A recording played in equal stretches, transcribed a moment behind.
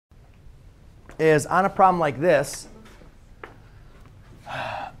is on a problem like this,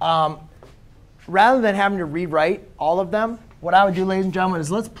 rather than having to rewrite all of them, what I would do, ladies and gentlemen,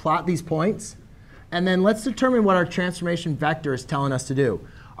 is let's plot these points. And then let's determine what our transformation vector is telling us to do.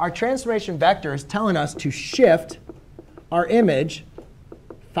 Our transformation vector is telling us to shift our image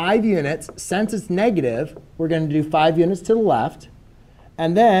 5 units. Since it's negative, we're going to do 5 units to the left.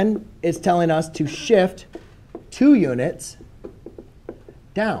 And then it's telling us to shift 2 units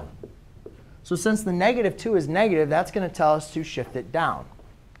down. So since the negative 2 is negative, that's going to tell us to shift it down.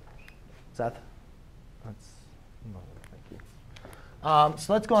 Seth?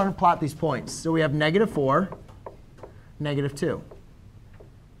 So let's go on and plot these points. So we have -4, -2.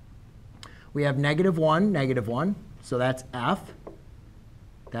 We have -1, -1. So that's F.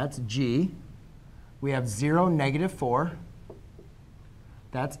 That's G. We have 0, -4.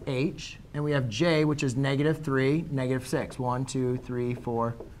 That's H. And we have J, which is -3, -6. 1, 2, 3,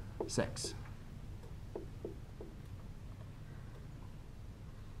 4, 6.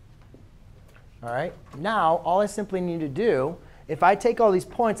 All right. Now, all I simply need to do, if I take all these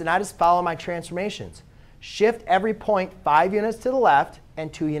points and I just follow my transformations, shift every point 5 units to the left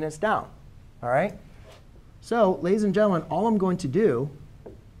and 2 units down. All right? So, ladies and gentlemen, all I'm going to do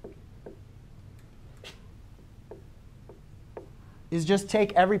is just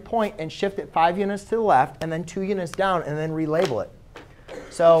take every point and shift it 5 units to the left and then 2 units down and then relabel it.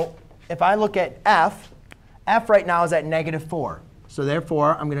 So if I look at F, F right now is at -4. So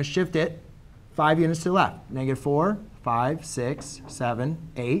therefore, I'm going to shift it 5 units to the left. -4, 5, 6, 7,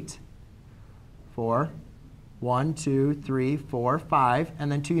 8, 4, 1, 2, 3, 4, 5,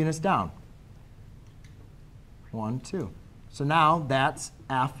 and then 2 units down. 1, 2. So now that's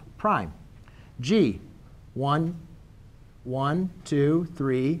F prime. G, 1, 2,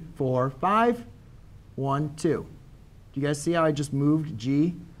 3, 4, 5, 1, 2. Do you guys see how I just moved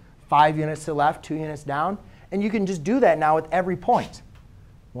G 5 units to the left, 2 units down? And you can just do that now with every point.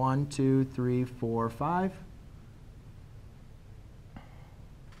 1, 2, 3, 4, 5.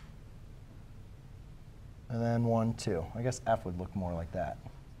 And then 1, 2. I guess F would look more like that.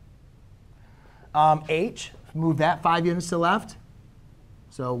 H, move that 5 units to the left.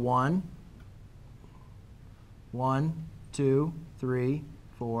 So 1, 2, 3,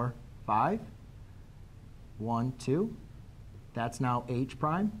 4, 5. 1, 2. That's now H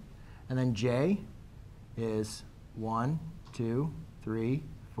prime. And then J is 1, 2, 3,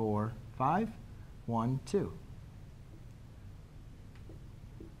 4, 5. 1, 2.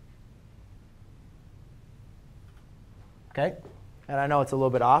 OK? And I know it's a little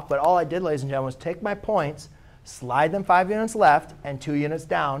bit off, but all I did, ladies and gentlemen, was take my points, slide them 5 units left and 2 units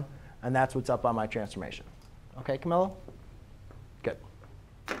down, and that's what's up on my transformation. OK, Camilla?